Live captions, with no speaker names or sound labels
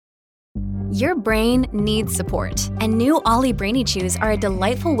Your brain needs support, and new Ollie Brainy Chews are a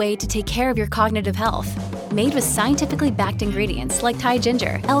delightful way to take care of your cognitive health. Made with scientifically backed ingredients like Thai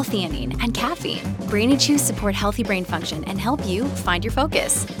ginger, L-theanine, and caffeine, Brainy Chews support healthy brain function and help you find your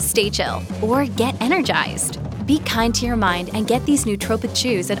focus, stay chill, or get energized. Be kind to your mind and get these nootropic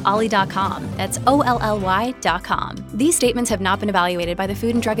chews at ollie.com. That's OLLY.com. These statements have not been evaluated by the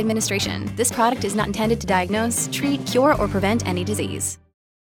Food and Drug Administration. This product is not intended to diagnose, treat, cure, or prevent any disease.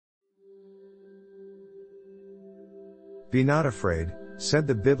 Be not afraid, said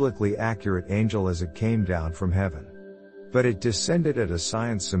the biblically accurate angel as it came down from heaven. But it descended at a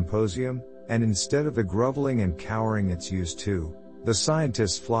science symposium, and instead of the groveling and cowering it's used to, the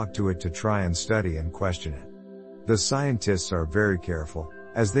scientists flocked to it to try and study and question it. The scientists are very careful,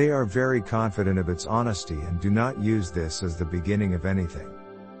 as they are very confident of its honesty and do not use this as the beginning of anything.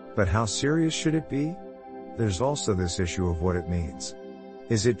 But how serious should it be? There's also this issue of what it means.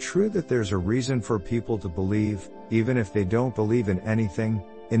 Is it true that there's a reason for people to believe, even if they don't believe in anything,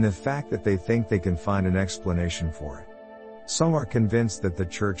 in the fact that they think they can find an explanation for it? Some are convinced that the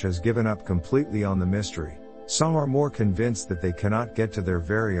church has given up completely on the mystery. Some are more convinced that they cannot get to their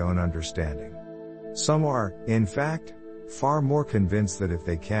very own understanding. Some are, in fact, far more convinced that if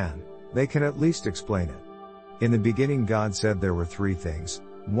they can at least explain it. In the beginning God said there were three things.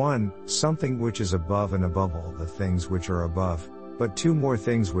 1, something which is above and above all the things which are above, but 2 more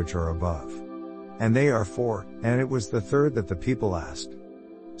things which are above. And they are 4, and it was the third that the people asked.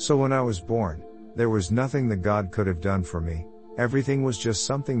 So when I was born, there was nothing that God could have done for me, everything was just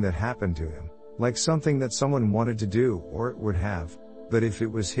something that happened to him, like something that someone wanted to do, or it would have, but if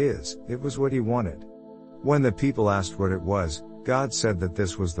it was his, it was what he wanted. When the people asked what it was, God said that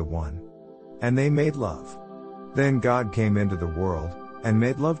this was the one. And they made love. Then God came into the world, and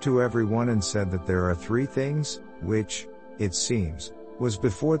made love to everyone and said that there are 3 things, which, it seems, was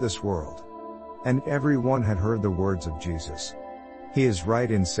before this world. And everyone had heard the words of Jesus. He is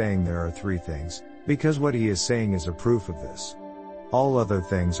right in saying there are 3 things, because what he is saying is a proof of this. All other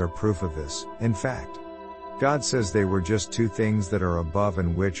things are proof of this, in fact. God says they were just 2 things that are above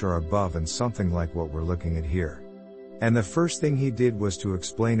and which are above and something like what we're looking at here. And the first thing he did was to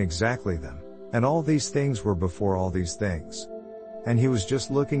explain exactly them, and all these things were before all these things. And he was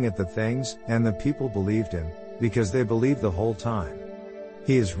just looking at the things, and the people believed him, because they believed the whole time.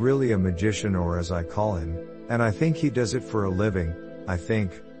 He is really a magician, or as I call him, and I think he does it for a living, I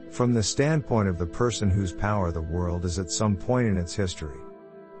think, from the standpoint of the person whose power the world is at some point in its history.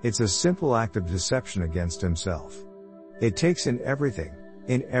 It's a simple act of deception against himself. It takes in everything.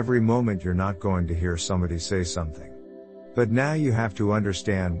 In every moment you're not going to hear somebody say something. But now you have to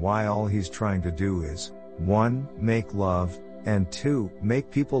understand why all he's trying to do is, 1, make love, and 2,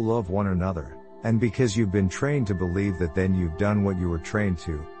 make people love one another. And because you've been trained to believe that then you've done what you were trained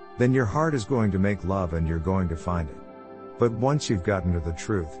to, then your heart is going to make love and you're going to find it. But once you've gotten to the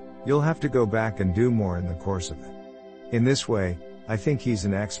truth, you'll have to go back and do more in the course of it. In this way, I think he's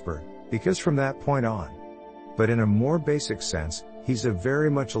an expert, because from that point on. But in a more basic sense, he's very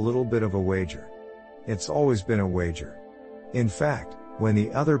much a little bit of a wager. It's always been a wager. In fact, when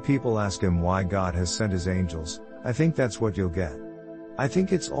the other people ask him why God has sent his angels, I think that's what you'll get. I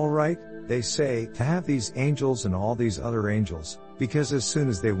think it's alright, they say, to have these angels and all these other angels, because as soon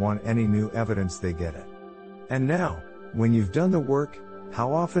as they want any new evidence they get it. And now, when you've done the work,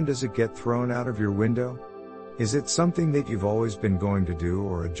 how often does it get thrown out of your window? Is it something that you've always been going to do,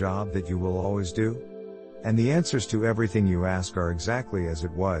 or a job that you will always do? And the answers to everything you ask are exactly as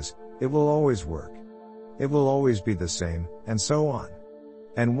it was. It will always work. It will always be the same, and so on.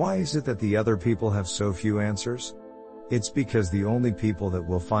 And why is it that the other people have so few answers? It's because the only people that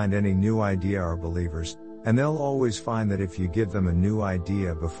will find any new idea are believers, and they'll always find that if you give them a new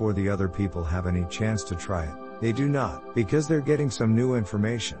idea before the other people have any chance to try it, they do not, because they're getting some new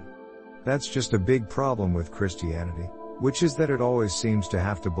information. That's just a big problem with Christianity, which is that it always seems to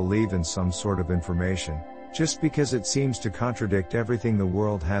have to believe in some sort of information, just because it seems to contradict everything the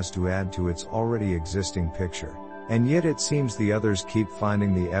world has to add to its already existing picture. And yet it seems the others keep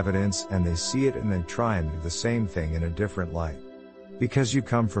finding the evidence and they see it and then try and do the same thing in a different light. Because you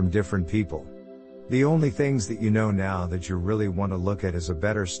come from different people. The only things that you know now that you really want to look at is a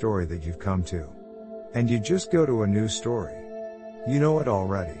better story that you've come to. And you just go to a new story. You know it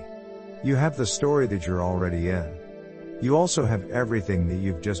already. You have the story that you're already in. You also have everything that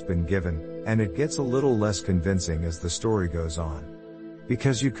you've just been given, and it gets a little less convincing as the story goes on.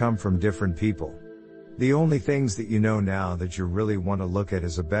 Because you come from different people. The only things that you know now that you really want to look at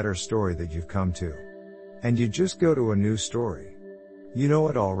is a better story that you've come to. And you just go to a new story. You know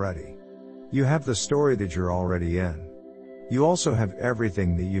it already. You have the story that you're already in. You also have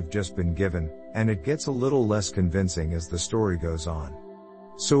everything that you've just been given, and it gets a little less convincing as the story goes on.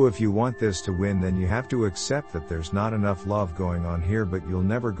 So if you want this to win, then you have to accept that there's not enough love going on here, but you'll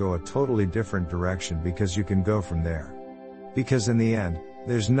never go a totally different direction because you can go from there. Because in the end,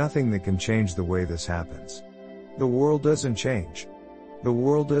 there's nothing that can change the way this happens. The world doesn't change. The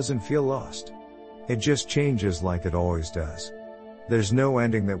world doesn't feel lost. It just changes like it always does. There's no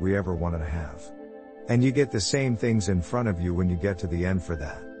ending that we ever wanted to have. And you get the same things in front of you when you get to the end for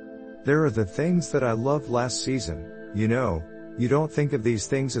that. There are the things that I loved last season, you don't think of these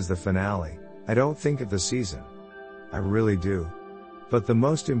things as the finale. I don't think of the season. I really do. But the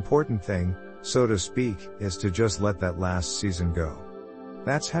most important thing, so to speak, is to just let that last season go.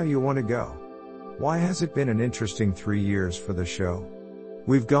 That's how you want to go. Why has it been an interesting 3 years for the show?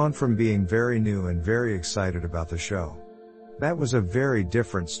 We've gone from being very new and very excited about the show. That was a very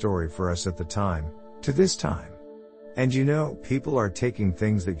different story for us at the time, to this time. And people are taking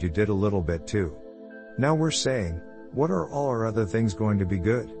things that you did a little bit too. Now we're saying, what are all our other things going to be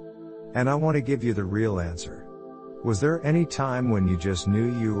good? And I want to give you the real answer. Was there any time when you just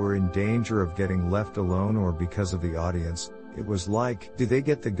knew you were in danger of getting left alone, or because of the audience, it was like, do they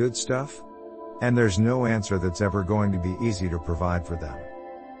get the good stuff? And there's no answer that's ever going to be easy to provide for them.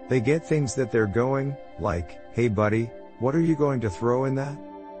 They get things that they're going, like, hey buddy, what are you going to throw in that?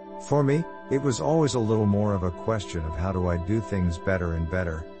 For me, it was always a little more of a question of how do I do things better and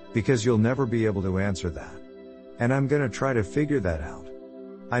better, because you'll never be able to answer that. And I'm gonna try to figure that out.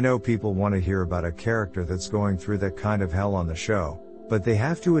 I know people want to hear about a character that's going through that kind of hell on the show, but they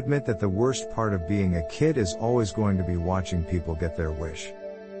have to admit that the worst part of being a kid is always going to be watching people get their wish.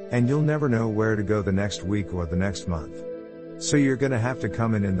 And you'll never know where to go the next week or the next month. So you're gonna have to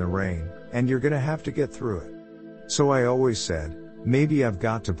come in the rain, and you're gonna have to get through it. So I always said, maybe I've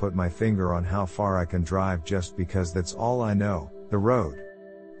got to put my finger on how far I can drive just because that's all I know, the road.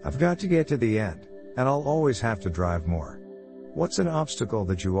 I've got to get to the end, and I'll always have to drive more. What's an obstacle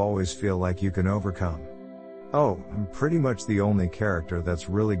that you always feel like you can overcome? Oh, I'm pretty much the only character that's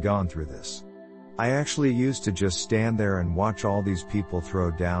really gone through this. I actually used to just stand there and watch all these people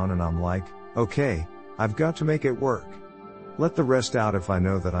throw down, and I'm like, okay, I've got to make it work. Let the rest out if I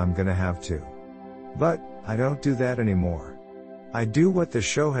know that I'm gonna have to. But I don't do that anymore. I do what the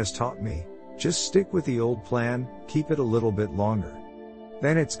show has taught me, just stick with the old plan, keep it a little bit longer.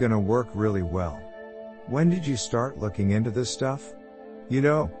 Then it's gonna work really well. When did you start looking into this stuff?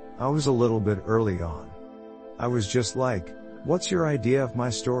 I was a little bit early on. I was just like, what's your idea of my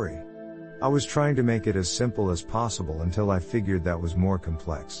story? I was trying to make it as simple as possible until I figured that was more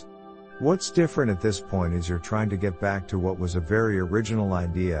complex. What's different at this point is you're trying to get back to what was a very original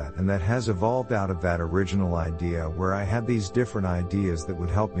idea, and that has evolved out of that original idea where I had these different ideas that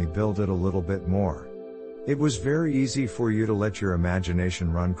would help me build it a little bit more. It was very easy for you to let your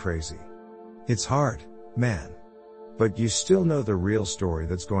imagination run crazy. It's hard, man. But you still know the real story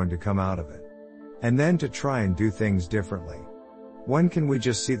that's going to come out of it. And then to try and do things differently. When can we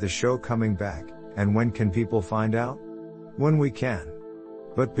just see the show coming back, and when can people find out? When we can.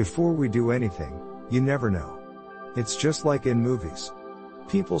 But before we do anything, you never know. It's just like in movies.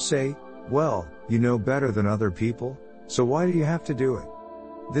 People say, well, you know better than other people, so why do you have to do it?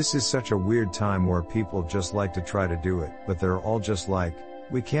 This is such a weird time where people just like to try to do it, but they're all just like,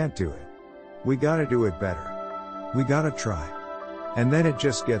 we can't do it. We gotta do it better. We gotta try. And then it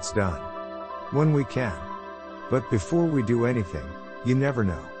just gets done. When we can. But before we do anything, you never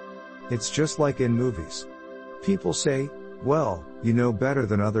know. It's just like in movies. People say, well, you know better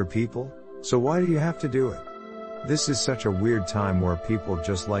than other people, so why do you have to do it? This is such a weird time where people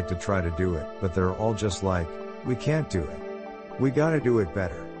just like to try to do it, but they're all just like, we can't do it. We gotta do it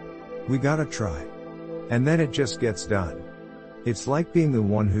better. We gotta try. And then it just gets done. It's like being the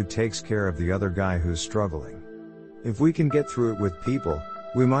one who takes care of the other guy who's struggling. If we can get through it with people,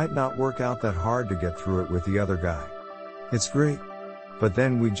 we might not work out that hard to get through it with the other guy. It's great. But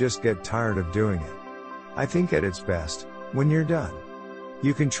then we just get tired of doing it. I think at its best, when you're done,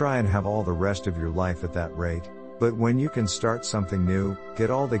 you can try and have all the rest of your life at that rate, but when you can start something new,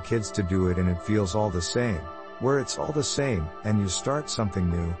 get all the kids to do it and it feels all the same, where it's all the same, and you start something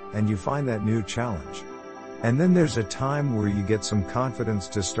new, and you find that new challenge. And then there's a time where you get some confidence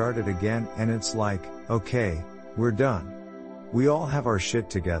to start it again, and it's like, okay, we're done. We all have our shit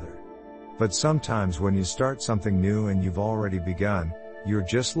together. But sometimes when you start something new and you've already begun, you're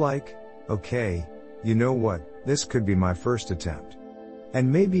just like, okay, you know what, this could be my first attempt. And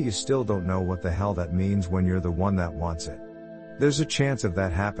maybe you still don't know what the hell that means when you're the one that wants it. There's a chance of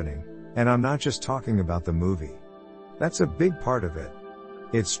that happening, and I'm not just talking about the movie. That's a big part of it.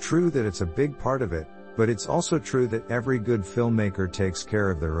 It's true that it's a big part of it, but it's also true that every good filmmaker takes care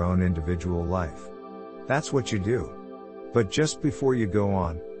of their own individual life. That's what you do. But just before you go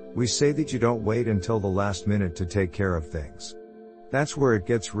on, we say that you don't wait until the last minute to take care of things. That's where it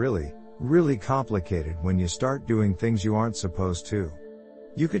gets really, really complicated when you start doing things you aren't supposed to.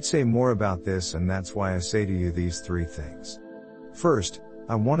 You could say more about this, and that's why I say to you these 3 things. First,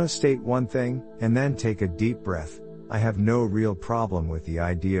 I want to state one thing, and then take a deep breath. I have no real problem with the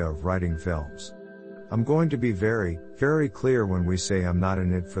idea of writing films. I'm going to be very, very clear when we say I'm not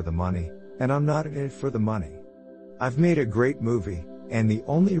in it for the money, and I'm not in it for the money. I've made a great movie, and the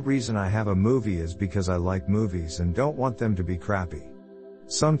only reason I have a movie is because I like movies and don't want them to be crappy.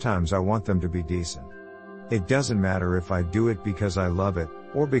 Sometimes I want them to be decent. It doesn't matter if I do it because I love it,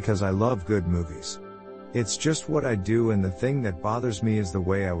 or because I love good movies. It's just what I do, and the thing that bothers me is the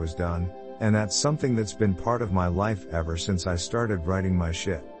way I was done, and that's something that's been part of my life ever since I started writing my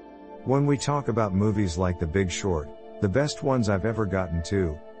shit. When we talk about movies like The Big Short, the best ones I've ever gotten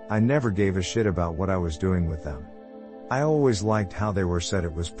to, I never gave a shit about what I was doing with them. I always liked how they were set.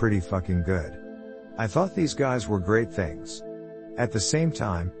 It was pretty fucking good. I thought these guys were great things. At the same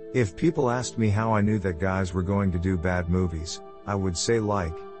time, if people asked me how I knew that guys were going to do bad movies, I would say,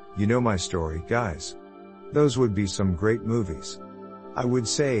 like, you know my story, guys. Those would be some great movies. I would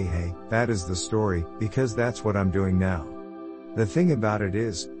say, hey, that is the story, because that's what I'm doing now. The thing about it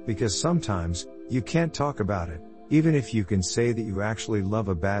is, because sometimes, you can't talk about it, even if you can say that you actually love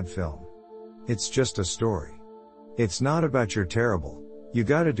a bad film. It's just a story. It's not about you're terrible, you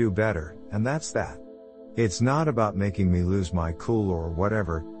gotta do better, and that's that. It's not about making me lose my cool or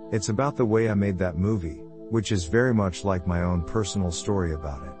whatever, it's about the way I made that movie, which is very much like my own personal story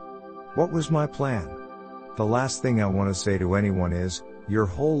about it. What was my plan? The last thing I want to say to anyone is, your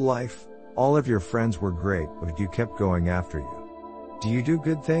whole life, all of your friends were great, but you kept going after you. Do you do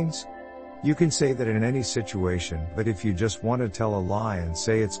good things? You can say that in any situation, but if you just want to tell a lie and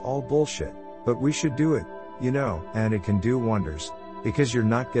say it's all bullshit, but we should do it, you know, and it can do wonders, because you're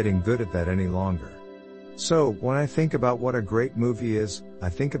not getting good at that any longer. So, when I think about what a great movie is, I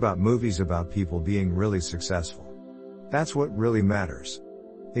think about movies about people being really successful. That's what really matters.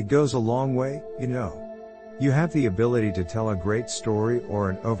 It goes a long way, you know. You have the ability to tell a great story or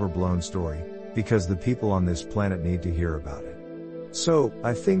an overblown story, because the people on this planet need to hear about it. So,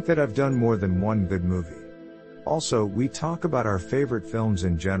 I think that I've done more than one good movie. Also, we talk about our favorite films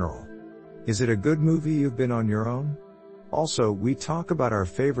in general. Is it a good movie you've been on your own? Also, we talk about our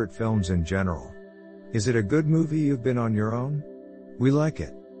favorite films in general. Is it a good movie you've been on your own? We like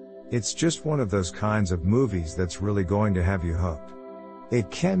it. It's just one of those kinds of movies that's really going to have you hooked.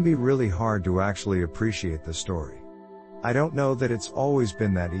 It can be really hard to actually appreciate the story. I don't know that it's always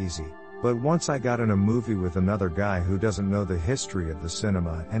been that easy, but once I got in a movie with another guy who doesn't know the history of the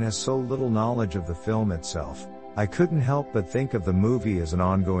cinema and has so little knowledge of the film itself, I couldn't help but think of the movie as an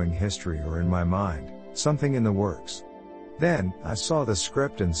ongoing history, or in my mind, something in the works. Then, I saw the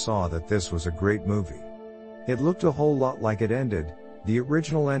script and saw that this was a great movie. It looked a whole lot like it ended, the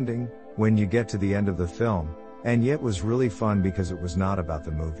original ending, when you get to the end of the film, and yet was really fun because it was not about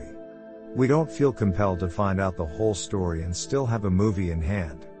the movie. We don't feel compelled to find out the whole story and still have a movie in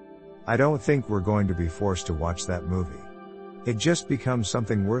hand. I don't think we're going to be forced to watch that movie. It just becomes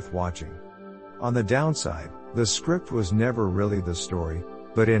something worth watching. On the downside, the script was never really the story,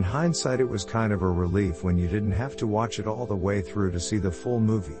 but in hindsight it was kind of a relief when you didn't have to watch it all the way through to see the full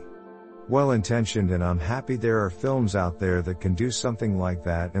movie. Well intentioned, and I'm happy there are films out there that can do something like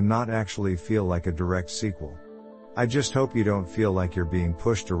that and not actually feel like a direct sequel. I just hope you don't feel like you're being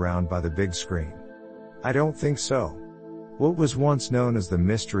pushed around by the big screen. I don't think so. What was once known as the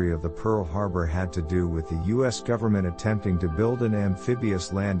mystery of the Pearl Harbor had to do with the US government attempting to build an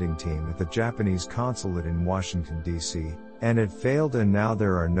amphibious landing team at the Japanese consulate in Washington, D.C., and it failed, and now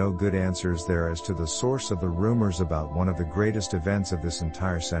there are no good answers there as to the source of the rumors about one of the greatest events of this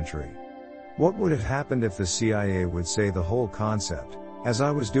entire century. What would have happened if the CIA would say the whole concept, as I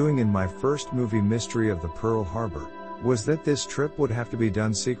was doing in my first movie Mystery of the Pearl Harbor, was that this trip would have to be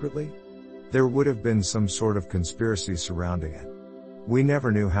done secretly? There would have been some sort of conspiracy surrounding it. We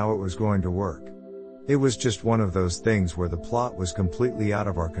never knew how it was going to work. It was just one of those things where the plot was completely out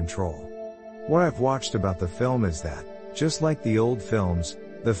of our control. What I've watched about the film is that, just like the old films,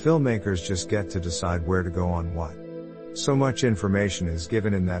 the filmmakers just get to decide where to go on what. So much information is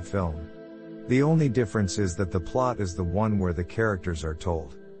given in that film. The only difference is that the plot is the one where the characters are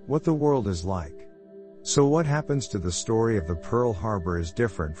told what the world is like. So what happens to the story of the Pearl Harbor is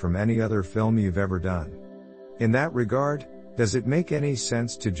different from any other film you've ever done. In that regard, does it make any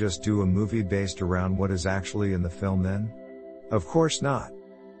sense to just do a movie based around what is actually in the film then? Of course not.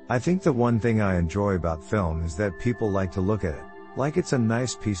 I think the one thing I enjoy about film is that people like to look at it, like it's a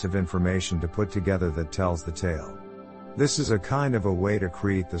nice piece of information to put together that tells the tale. This is a kind of a way to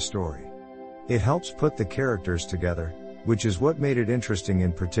create the story. It helps put the characters together, which is what made it interesting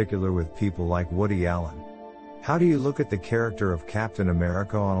in particular with people like Woody Allen. How do you look at the character of Captain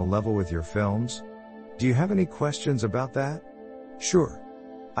America on a level with your films? Do you have any questions about that? Sure.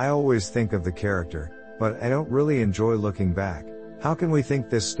 I always think of the character, but I don't really enjoy looking back. How can we think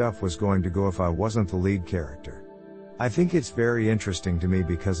this stuff was going to go if I wasn't the lead character? I think it's very interesting to me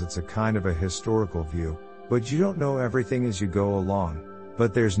because it's a kind of a historical view, but you don't know everything as you go along.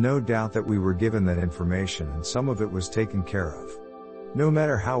 But there's no doubt that we were given that information and some of it was taken care of. No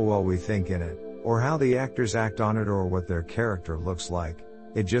matter how well we think in it, or how the actors act on it or what their character looks like,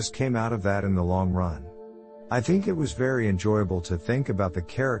 it just came out of that in the long run. I think it was very enjoyable to think about the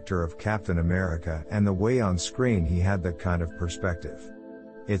character of Captain America and the way on screen he had that kind of perspective.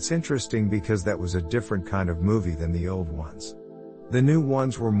 It's interesting because that was a different kind of movie than the old ones. The new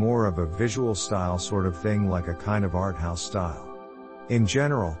ones were more of a visual style sort of thing, like a kind of art house style. In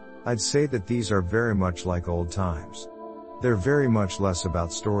general, I'd say that these are very much like old times. They're very much less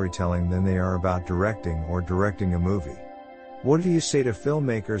about storytelling than they are about directing a movie. What do you say to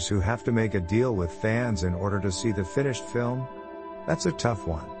filmmakers who have to make a deal with fans in order to see the finished film? That's a tough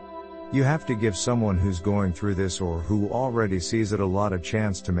one. You have to give someone who's going through this or who already sees it a lot of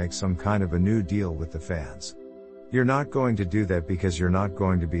chance to make some kind of a new deal with the fans. You're not going to do that because you're not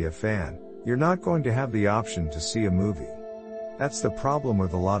going to be a fan. You're not going to have the option to see a movie. That's the problem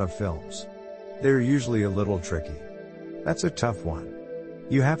with a lot of films. They're usually a little tricky. That's a tough one.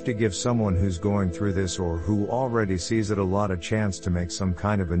 You have to give someone who's going through this or who already sees it a lot of chance to make some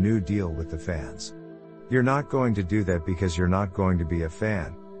kind of a new deal with the fans. You're not going to do that because you're not going to be a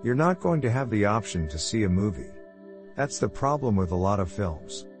fan. You're not going to have the option to see a movie. That's the problem with a lot of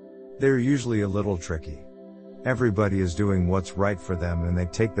films. They're usually a little tricky. Everybody is doing what's right for them and they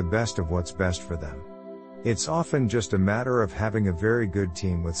take the best of what's best for them. It's often just a matter of having a very good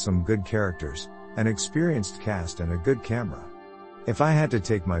team with some good characters, an experienced cast and a good camera. If I had to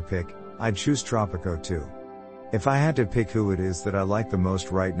take my pick, I'd choose Tropico 2. If I had to pick who it is that I like the most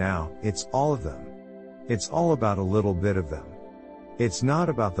right now, it's all of them. It's all about a little bit of them. It's not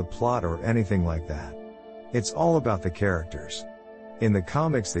about the plot or anything like that. It's all about the characters. In the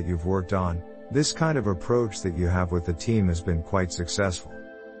comics that you've worked on, this kind of approach that you have with the team has been quite successful.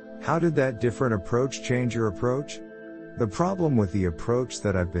 How did that different approach change your approach? The problem with the approach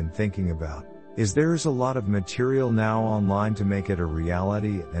that I've been thinking about is there is a lot of material now online to make it a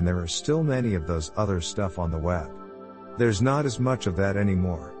reality, and there are still many of those other stuff on the web. There's not as much of that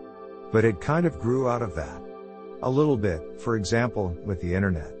anymore. But it kind of grew out of that. A little bit, for example, with the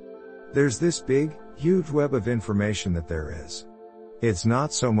internet. There's this big, huge web of information that there is. It's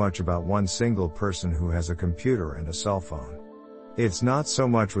not so much about one single person who has a computer and a cell phone. It's not so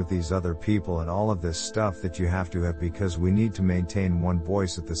much with these other people and all of this stuff that you have to have because we need to maintain one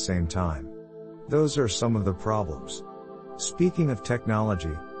voice at the same time. Those are some of the problems. Speaking of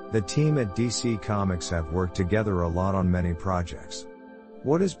technology, the team at DC Comics have worked together a lot on many projects.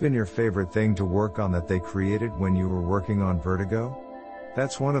 What has been your favorite thing to work on that they created when you were working on Vertigo?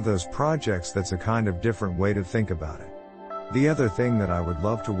 That's one of those projects that's a kind of different way to think about it. The other thing that I would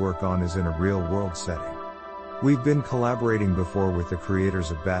love to work on is in a real-world setting. We've been collaborating before with the creators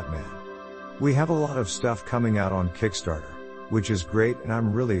of Batman. We have a lot of stuff coming out on Kickstarter, which is great and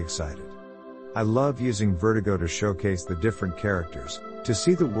I'm really excited. I love using Vertigo to showcase the different characters, to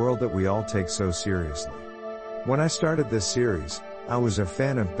see the world that we all take so seriously. When I started this series, I was a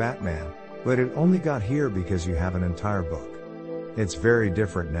fan of Batman, but it only got here because you have an entire book. It's very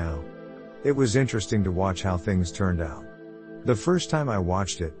different now. It was interesting to watch how things turned out. The first time I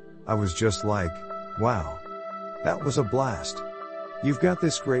watched it, I was just like, wow. That was a blast. You've got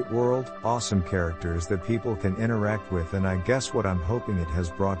this great world, awesome characters that people can interact with, and I guess what I'm hoping it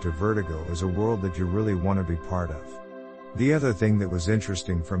has brought to Vertigo is a world that you really want to be part of. The other thing that was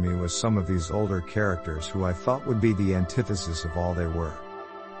interesting for me was some of these older characters who I thought would be the antithesis of all they were.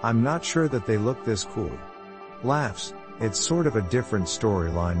 I'm not sure that they look this cool. Laughs, it's sort of a different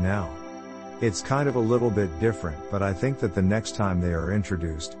storyline now. It's kind of a little bit different, but I think that the next time they are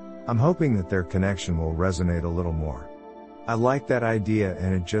introduced, I'm hoping that their connection will resonate a little more. I like that idea,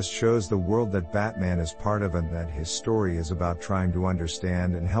 and it just shows the world that Batman is part of and that his story is about trying to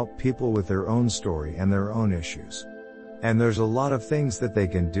understand and help people with their own story and their own issues. And there's a lot of things that they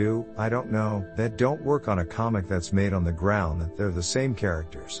can do, I don't know, that don't work on a comic that's made on the ground that they're the same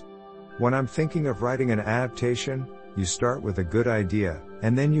characters. When I'm thinking of writing an adaptation, you start with a good idea,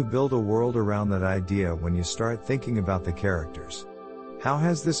 and then you build a world around that idea when you start thinking about the characters. How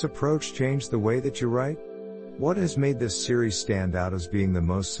has this approach changed the way that you write? What has made this series stand out as being the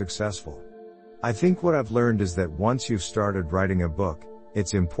most successful? I think what I've learned is that once you've started writing a book,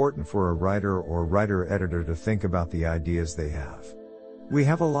 it's important for a writer or writer-editor to think about the ideas they have. We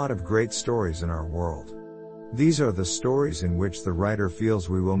have a lot of great stories in our world. These are the stories in which the writer feels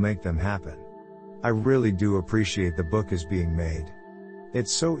we will make them happen. I really do appreciate the book is being made.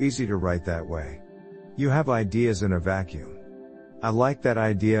 It's so easy to write that way. You have ideas in a vacuum. I like that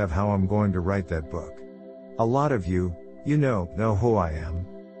idea of how I'm going to write that book. A lot of you know who I am.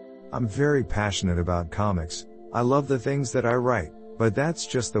 I'm very passionate about comics. I love the things that I write, but that's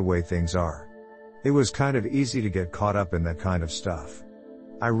just the way things are. It was kind of easy to get caught up in that kind of stuff.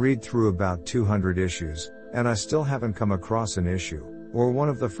 I read through about 200 issues, and I still haven't come across an issue, or one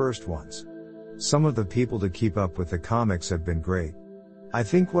of the first ones. Some of the people to keep up with the comics have been great. I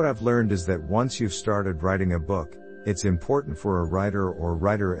think what I've learned is that once you've started writing a book, it's important for a writer or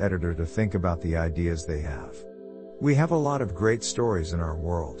writer-editor to think about the ideas they have. We have a lot of great stories in our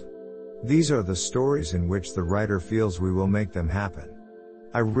world. These are the stories in which the writer feels we will make them happen.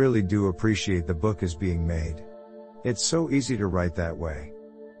 I really do appreciate the book is being made. It's so easy to write that way.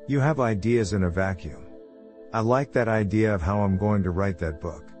 You have ideas in a vacuum. I like that idea of how I'm going to write that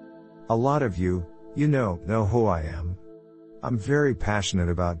book. A lot of you know who I am. I'm very passionate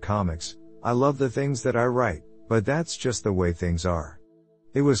about comics. I love the things that I write, but that's just the way things are.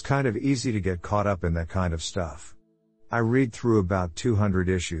 It was kind of easy to get caught up in that kind of stuff. I read through about 200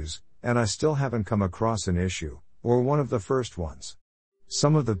 issues, and I still haven't come across an issue, or one of the first ones.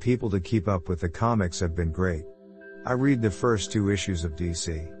 Some of the people to keep up with the comics have been great. I read the first 2 issues of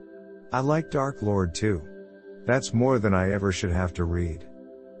DC. I like Dark Lord too. That's more than I ever should have to read.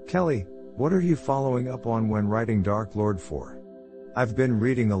 Kelly, what are you following up on when writing Dark Lord for? I've been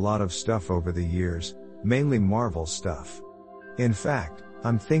reading a lot of stuff over the years, mainly Marvel stuff. In fact,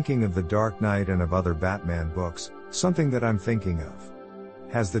 I'm thinking of The Dark Knight and of other Batman books, something that I'm thinking of.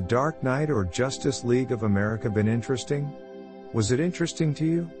 Has The Dark Knight or Justice League of America been interesting? Was it interesting to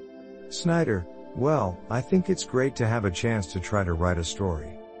you? Snyder, well, I think it's great to have a chance to try to write a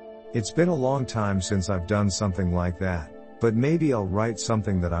story. It's been a long time since I've done something like that, but maybe I'll write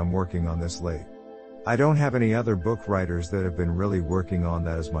something that I'm working on this late. I don't have any other book writers that have been really working on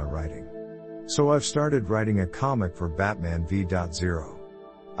that as my writing. So I've started writing a comic for Batman v.0.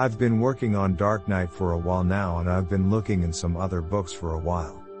 I've been working on Dark Knight for a while now, and I've been looking in some other books for a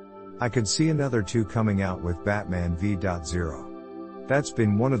while. I could see another 2 coming out with Batman v.0. That's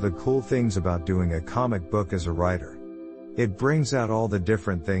been one of the cool things about doing a comic book as a writer. It brings out all the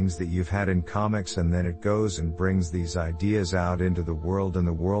different things that you've had in comics, and then it goes and brings these ideas out into the world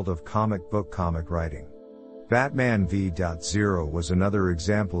of comic writing. Batman v.0 was another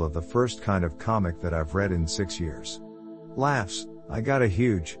example of the first kind of comic that I've read in 6 years. Laughs, I got a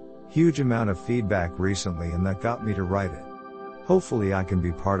huge amount of feedback recently, and that got me to write it. Hopefully I can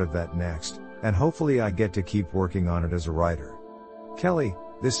be part of that next, and hopefully I get to keep working on it as a writer. Kelly,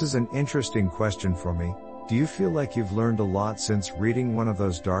 this is an interesting question for me. Do you feel like you've learned a lot since reading one of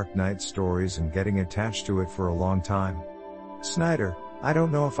those Dark Knight stories and getting attached to it for a long time? Snyder, I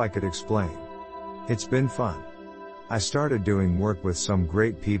don't know if I could explain. It's been fun. I started doing work with some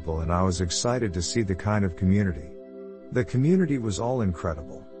great people, and I was excited to see the kind of community. The community was all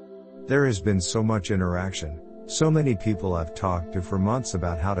incredible. There has been so much interaction, so many people I've talked to for months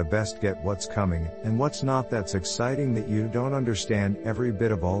about how to best get what's coming and what's not. That's exciting that you don't understand every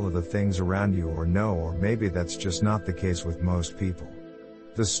bit of all of the things around you, or maybe that's just not the case with most people.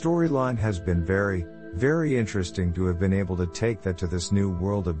 The storyline has been very, very interesting to have been able to take that to this new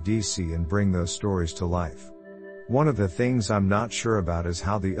world of DC and bring those stories to life. One of the things I'm not sure about is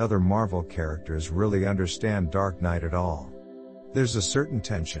how the other Marvel characters really understand Dark Knight at all. There's a certain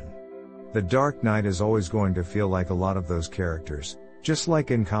tension. The Dark Knight is always going to feel like a lot of those characters, just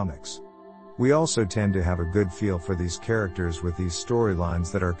like in comics. We also tend to have a good feel for these characters with these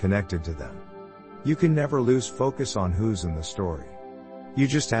storylines that are connected to them. You can never lose focus on who's in the story. You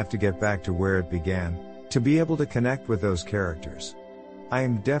just have to get back to where it began, to be able to connect with those characters. I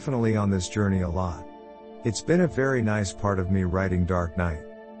am definitely on this journey a lot. It's been a very nice part of me writing Dark Knight.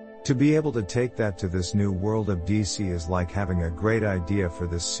 To be able to take that to this new world of DC is like having a great idea for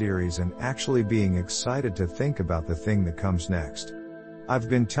this series and actually being excited to think about the thing that comes next. I've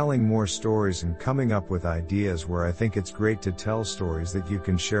been telling more stories and coming up with ideas where I think it's great to tell stories that you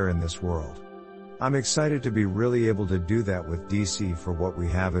can share in this world. I'm excited to be really able to do that with DC for what we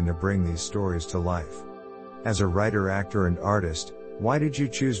have and to bring these stories to life. As a writer, actor, and artist, why did you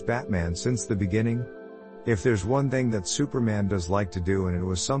choose Batman since the beginning? If there's one thing that Superman does like to do, and it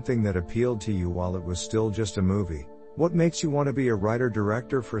was something that appealed to you while it was still just a movie, What makes you want to be a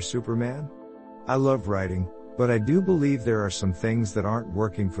writer-director for Superman? I love writing, but I do believe there are some things that aren't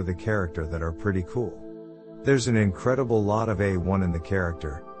working for the character that are pretty cool. There's an incredible lot of A1 in the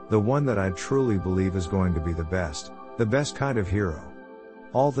character, the one that I truly believe is going to be the best kind of hero.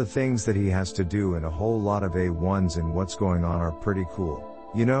 All the things that he has to do and a whole lot of A1s in what's going on are pretty cool,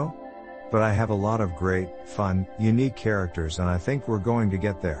 you know? But I have a lot of great, fun, unique characters and I think we're going to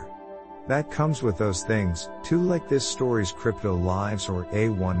get there. That comes with those things, too, like this story's crypto lives or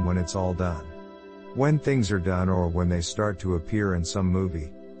A1 when it's all done. When things are done or when they start to appear in some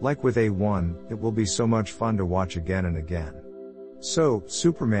movie, like with A1, it will be so much fun to watch again and again. So,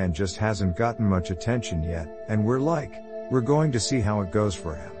 Superman just hasn't gotten much attention yet, and we're going to see how it goes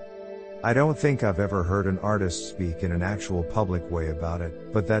for him. I don't think I've ever heard an artist speak in an actual public way about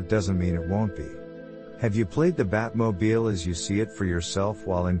it, but that doesn't mean it won't be. Have you played the Batmobile as you see it for yourself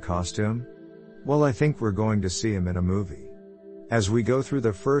while in costume? Well, I think we're going to see him in a movie. As we go through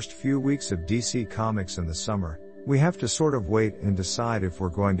the first few weeks of DC Comics in the summer, we have to sort of wait and decide if we're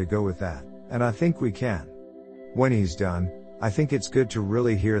going to go with that, and I think we can. When he's done, I think it's good to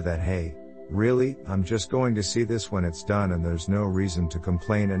really hear that, hey, really, I'm just going to see this when it's done and there's no reason to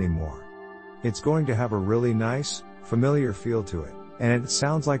complain anymore. It's going to have a really nice, familiar feel to it, and it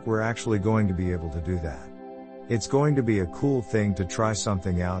sounds like we're actually going to be able to do that. It's going to be a cool thing to try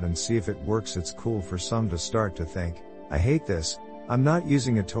something out and see if it works. It's cool for some to start to think, I hate this, I'm not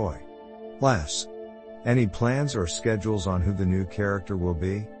using a toy. Laughs. Any plans or schedules on who the new character will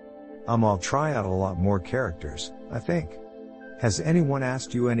be? I'll try out a lot more characters, I think. Has anyone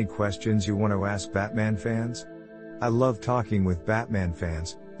asked you any questions you want to ask Batman fans? I love talking with Batman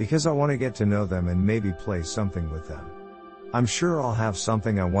fans, because I want to get to know them and maybe play something with them. I'm sure I'll have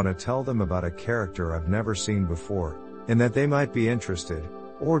something I want to tell them about a character I've never seen before, and that they might be interested,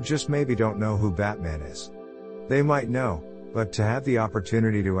 or just maybe don't know who Batman is. They might know, but to have the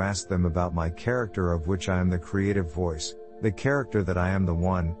opportunity to ask them about my character of which I am the creative voice, the character that I am the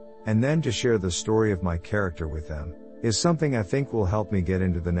one, and then to share the story of my character with them, is something I think will help me get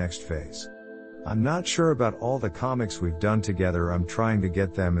into the next phase. I'm not sure about all the comics we've done together. I'm trying to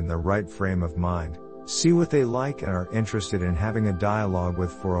get them in the right frame of mind, see what they like and are interested in having a dialogue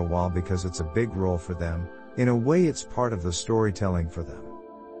with for a while, because it's a big role for them. In a way, it's part of the storytelling for them.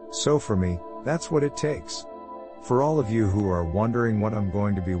 So for me, that's what it takes. For all of you who are wondering what I'm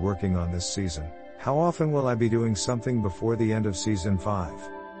going to be working on this season, how often will I be doing something before the end of season 5?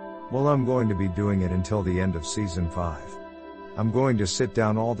 Well, I'm going to be doing it until the end of season 5. I'm going to sit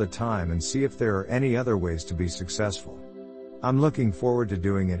down all the time and see if there are any other ways to be successful. I'm looking forward to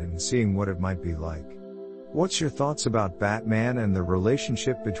doing it and seeing what it might be like. What's your thoughts about Batman and the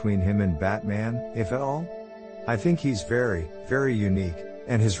relationship between him and Batman, if at all? I think he's very, very unique,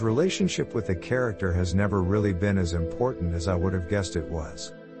 and his relationship with the character has never really been as important as I would have guessed it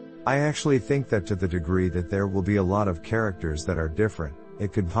was. I actually think that to the degree that there will be a lot of characters that are different,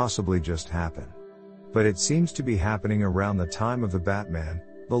 it could possibly just happen. But it seems to be happening around the time of the Batman,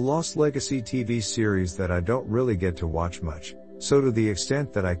 the Lost Legacy TV series that I don't really get to watch much, so to the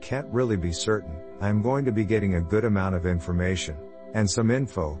extent that I can't really be certain, I am going to be getting a good amount of information, and some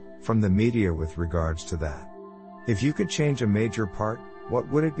info, from the media with regards to that. If you could change a major part, what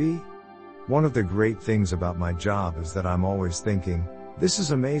would it be? One of the great things about my job is that I'm always thinking, this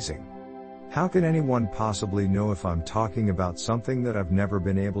is amazing. How can anyone possibly know if I'm talking about something that I've never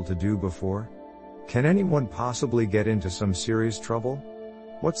been able to do before? Can anyone possibly get into some serious trouble?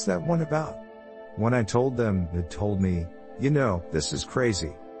 What's that one about? When I told them, it told me, this is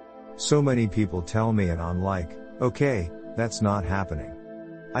crazy. So many people tell me and I'm like, okay, that's not happening.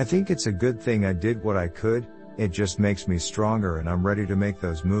 I think it's a good thing I did what I could. It just makes me stronger and I'm ready to make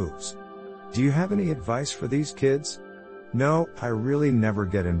those moves. Do you have any advice for these kids? No, I really never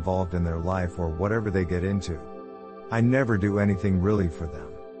get involved in their life or whatever they get into. I never do anything really for them.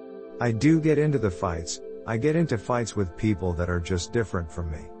 I do get into the fights. I get into fights with people that are just different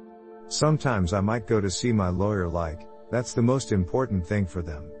from me. Sometimes I might go to see my lawyer, like, that's the most important thing for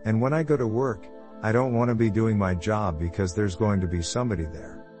them, and when I go to work, I don't want to be doing my job because there's going to be somebody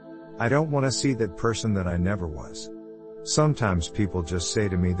there. I don't want to see that person that I never was. Sometimes people just say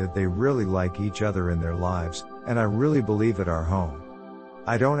to me that they really like each other in their lives, and I really believe at our home.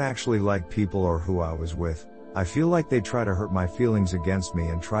 I don't actually like people or who I was with. I feel like they try to hurt my feelings against me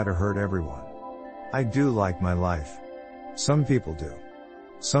and try to hurt everyone. I do like my life. Some people do.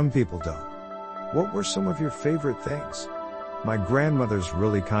 Some people don't. What were some of your favorite things? My grandmother's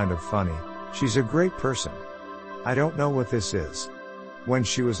really kind of funny. She's a great person. I don't know what this is. When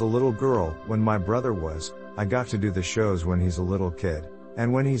she was a little girl, when my brother was, I got to do the shows when he's a little kid,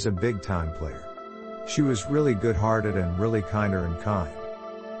 and when he's a big time player. She was really good-hearted and really kinder and kind.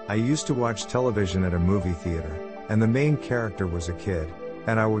 I used to watch television at a movie theater, and the main character was a kid,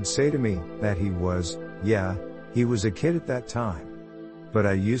 and I would say to me that he was a kid at that time. But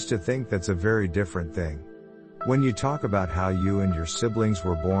I used to think that's a very different thing. When you talk about how you and your siblings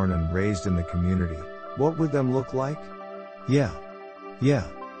were born and raised in the community, what would them look like? Yeah.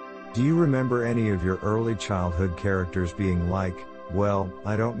 Do you remember any of your early childhood characters being like, well,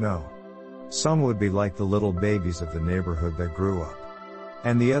 I don't know. Some would be like the little babies of the neighborhood that grew up.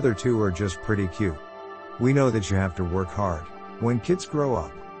 And the other two are just pretty cute. We know that you have to work hard when kids grow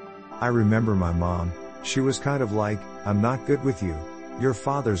up. I remember my mom, she was kind of like, I'm not good with you, your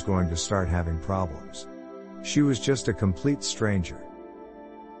father's going to start having problems. She was just a complete stranger.